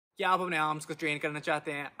क्या आप अपने आर्म्स को ट्रेन करना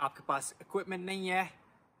चाहते हैं, आपके पास इक्विपमेंट नहीं है,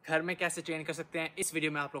 घर में कैसे ट्रेन कर सकते हैं? इस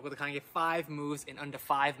वीडियो में आप लोगों को दिखाएंगे 5 मूव्स इन अंडर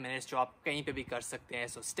 5 मिनट्स जो आप कहीं पे भी कर सकते हैं।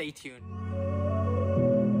 So stay tuned.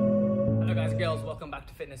 Hello guys girls, welcome back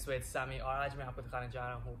to fitness with Sami. और आज मैं आपको दिखाने जा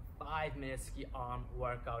रहा हूँ 5 मिनट्स की आर्म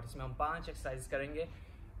वर्कआउट। इसमें हम 5 एक्सरसाइज करेंगे।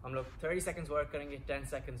 हम लोग 30 सेकंड्स वर्क करेंगे, 10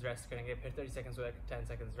 सेकंड्स रेस्ट करेंगे, फिर 30 सेकंड्स वर्क, 10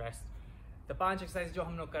 सेकंड्स रेस्ट। तो 5 एक्सरसाइज जो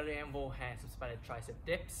हम लोग कर रहे हैं वो हैं, सबसे पहले ट्राइसेप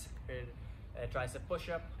डिप्स, फिर ट्राइसेप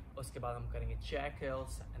पुशअप, उसके बाद हम करेंगे chair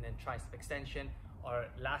curls and then tricep extension,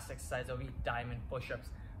 और लास्ट एक्सरसाइज होगी डायमंड पुशअप्स।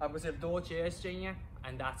 आपको सिर्फ 2 चेयर्स चाहिए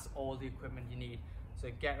and that's all the equipment you need. So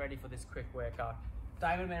get ready for this quick workout.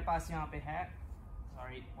 Timer मेरे पास यहाँ पे है,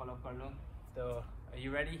 सॉरी फॉलो कर लूँ। तो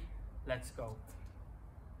यू रेडी? Let's go.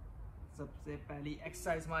 सबसे पहली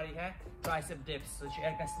एक्सरसाइज हमारी है ट्राइसेप डिप्स। तो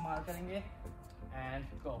चेयर का इस्तेमाल करेंगे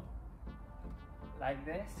एंड गो लाइक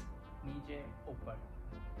दिस, नीचे ऊपर।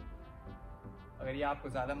 अगर ये आपको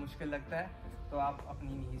ज़्यादा मुश्किल लगता है तो आप अपनी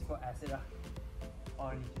नीज को ऐसे रख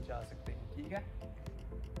और नीचे जा सकते हैं, ठीक है?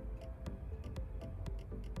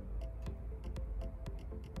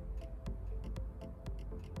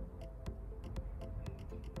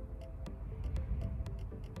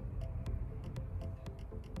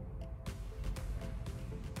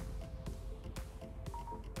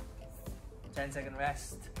 Second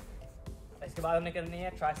rest. इसके बाद हमने करनी है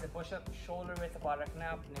tricep pushup. Shoulder width apart रखना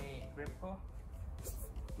है अपने ग्रिप को,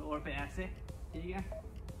 फ्लोर पे ऐसे, ठीक है?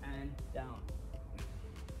 And down.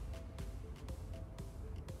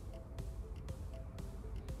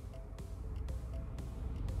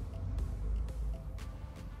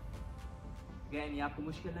 अगेन, ये आपको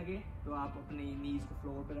मुश्किल लगे तो आप अपनी नीज को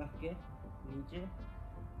फ्लोर पे रख के नीचे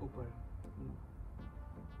ऊपर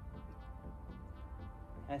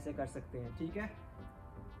ऐसे कर सकते हैं, ठीक है?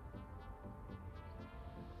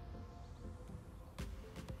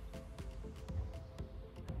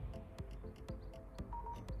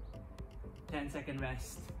 Second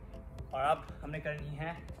rest. और अब हमने करनी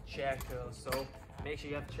है chair curl. So make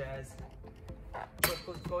sure you have chairs.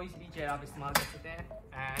 कोई भी चेयर आप इस्तेमाल कर सकते हैं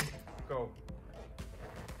एंड गो।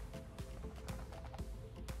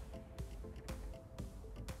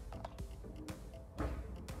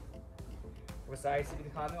 वो साइड से भी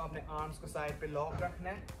दिखा दूँ। अपने आर्म्स को साइड पे लॉक रखना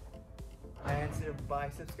है एंड सिर्फ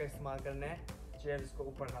बाइसेप्स का इस्तेमाल करना है चेयर्स को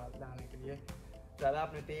ऊपर लाने के लिए। ज़्यादा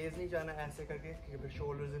आपने तेज़ नहीं जाना ऐसे करके, क्योंकि फिर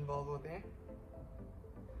शोल्डर्स इन्वॉल्व होते हैं।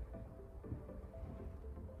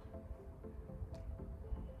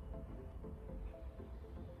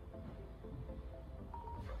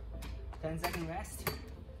 Second rest.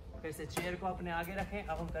 फिर से चेयर को अपने आगे रखें।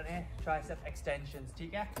 अब हम कर रहे हैं ट्राइसेप एक्सटेंशंस,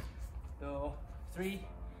 ठीक है? तो 3,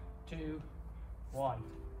 2, 1,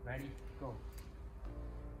 ready, go.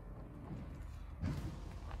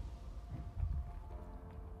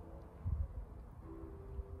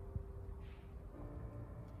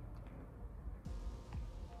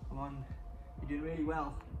 Come on, you're doing really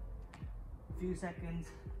well. Few seconds,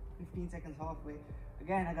 15 seconds halfway.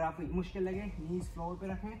 Again, अगर आपको मुश्किल लगे, knees फ्लोर पे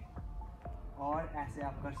रखें और ऐसे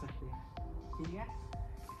आप कर सकते हैं, ठीक है?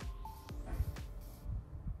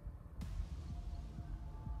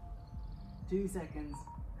 Two seconds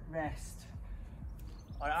rest।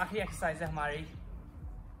 और आखिरी एक्सरसाइज है हमारी,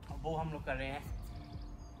 वो हम लोग कर रहे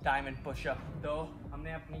हैं डायमंड पुशअप। तो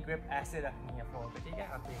हमने अपनी ग्रिप ऐसे रखनी है फ्लोर पे, ठीक है?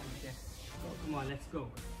 आप देख लीजिए। Come on, let's go।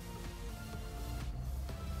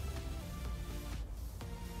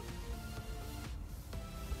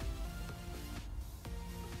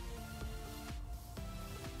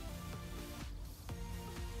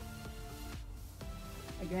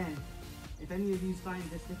 Again, if any of you find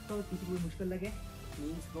this difficult, किसी को मुश्किल लगे,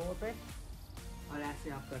 knees फ्लोर पे और ऐसे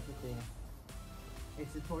आप कर सकते हैं।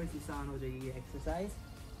 इससे थोड़ी सी आसान हो जाएगी ये exercise.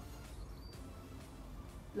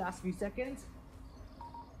 Last few seconds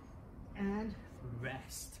and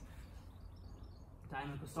rest।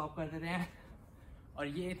 Timer को स्टॉप कर देते हैं। और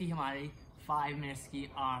ये थी हमारी 5 मिनट्स की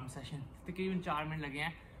आर्म सेशन। तकरीबन 4 मिनट लगे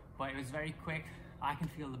हैं, but it was very quick. I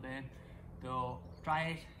can feel the burn. So try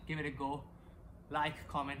it, give it a go. Like,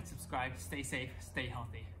 comment, subscribe, stay safe, stay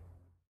healthy.